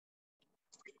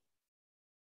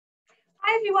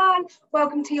Hi everyone,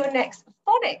 welcome to your next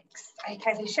phonics.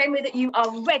 Okay, so show me that you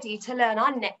are ready to learn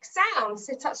our next sound.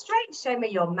 Sit up straight, show me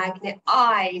your magnet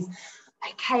eyes.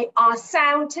 Okay, our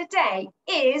sound today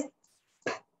is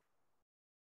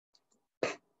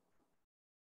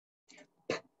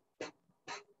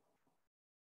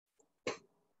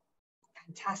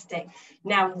fantastic.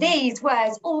 Now these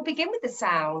words all begin with the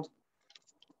sound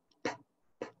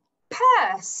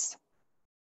purse,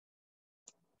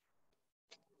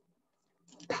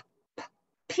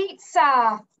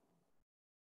 pizza,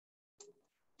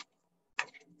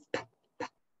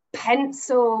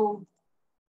 pencil.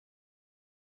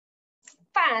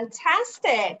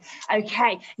 Fantastic.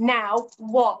 Okay, now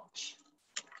watch.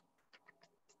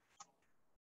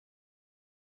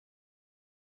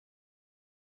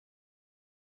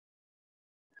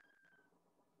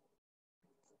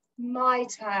 My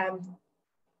turn.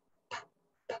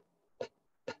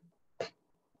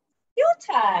 Your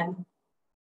turn.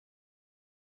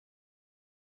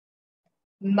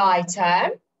 My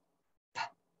turn.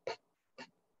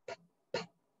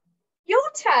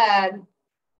 Your turn.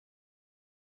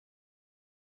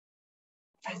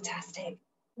 Fantastic.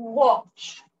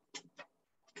 Watch.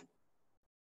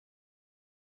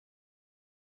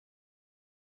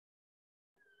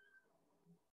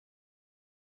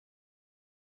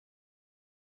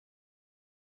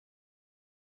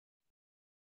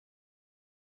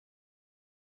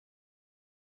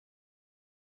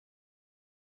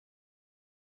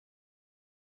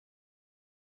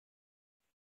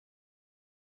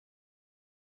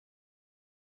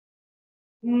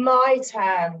 My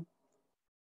turn.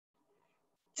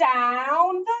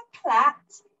 Down the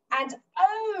plait and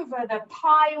over the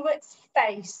pirate's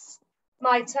face.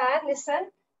 My turn,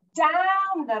 listen.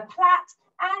 Down the plait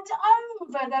and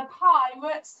over the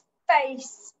pirate's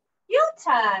face. Your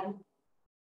turn.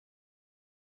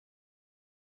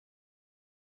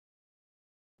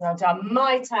 Well done,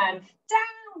 my turn.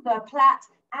 Down the plait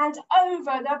and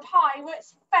over the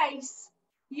pirate's face.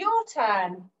 Your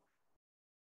turn.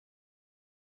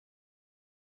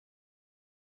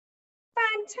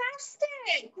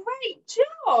 Fantastic, great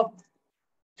job.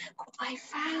 Look what I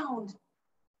found.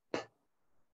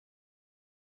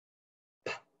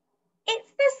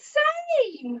 It's the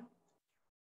same.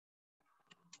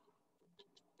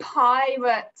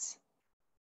 Pirate.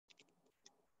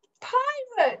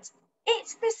 Pirate.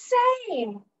 It's the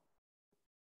same.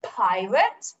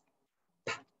 Pirate.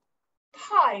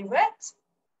 Pirate.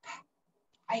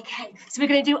 Okay, so we're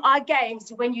going to do our game.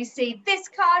 So when you see this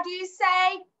card, you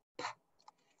say,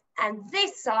 and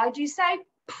this side, you say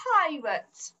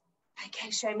pirate.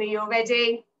 Okay, show me you're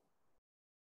ready.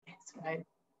 Let's go.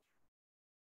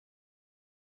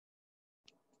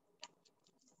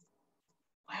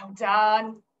 Well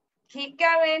done. Keep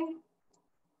going.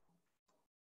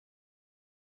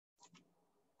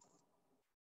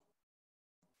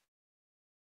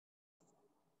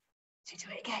 Do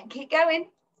it again. Keep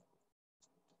going.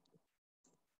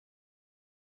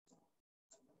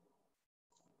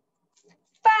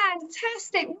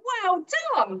 Fantastic. Well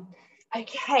done.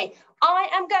 Okay, I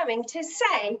am going to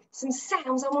say some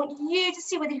sounds. I want you to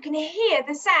see whether you can hear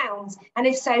the sounds. And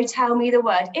if so, tell me the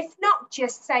word. If not,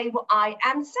 just say what I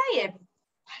am saying.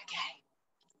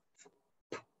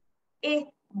 Okay.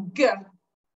 Ig.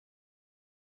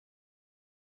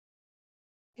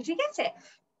 Did you get it?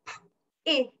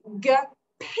 Ig.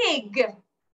 Pig.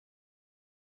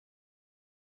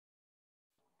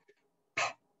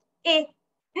 I.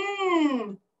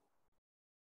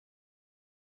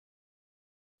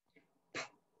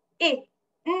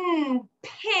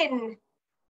 Pin.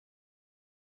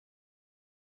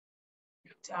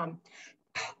 Done.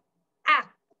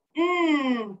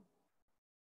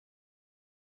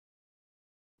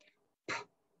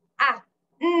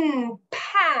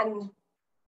 Pan.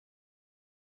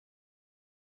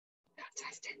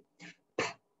 Fantastic.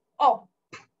 Oh.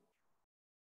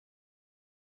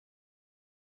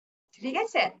 Did you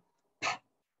get it?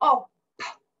 Oh.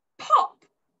 Pop.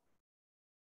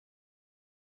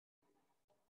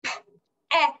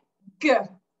 Egg.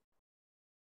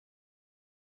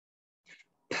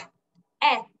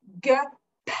 Egg.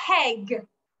 Peg.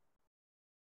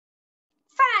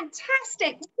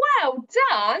 Fantastic. Well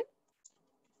done.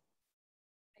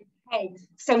 Okay,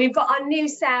 so we've got our new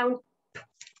sound,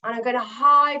 and I'm going to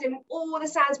hide in all the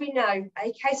sounds we know.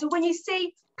 Okay, so when you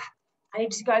see, I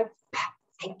need to go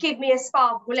and give me a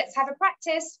sparkle. Let's have a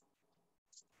practice.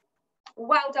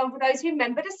 Well done for those who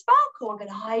remembered a sparkle. I'm going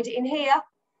to hide it in here.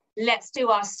 Let's do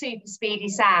our super speedy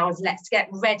sounds. Let's get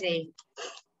ready.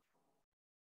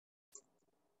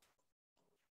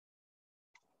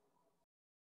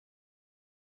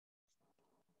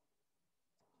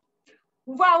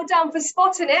 Well done for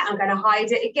spotting it. I'm going to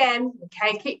hide it again.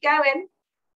 Okay, keep going.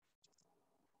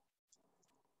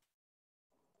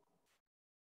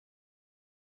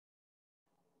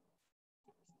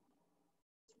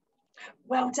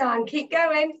 Well done, keep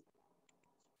going.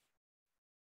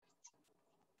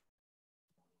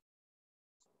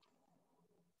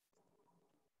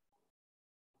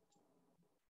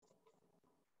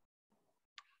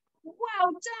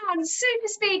 Well done, super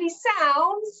speedy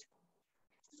sounds.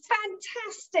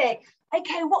 Fantastic.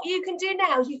 Okay, what you can do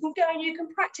now, you can go and you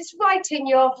can practice writing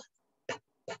your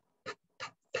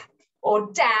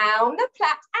or down the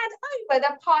plat and over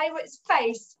the pirate's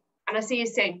face. And I'll see you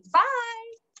soon. Bye.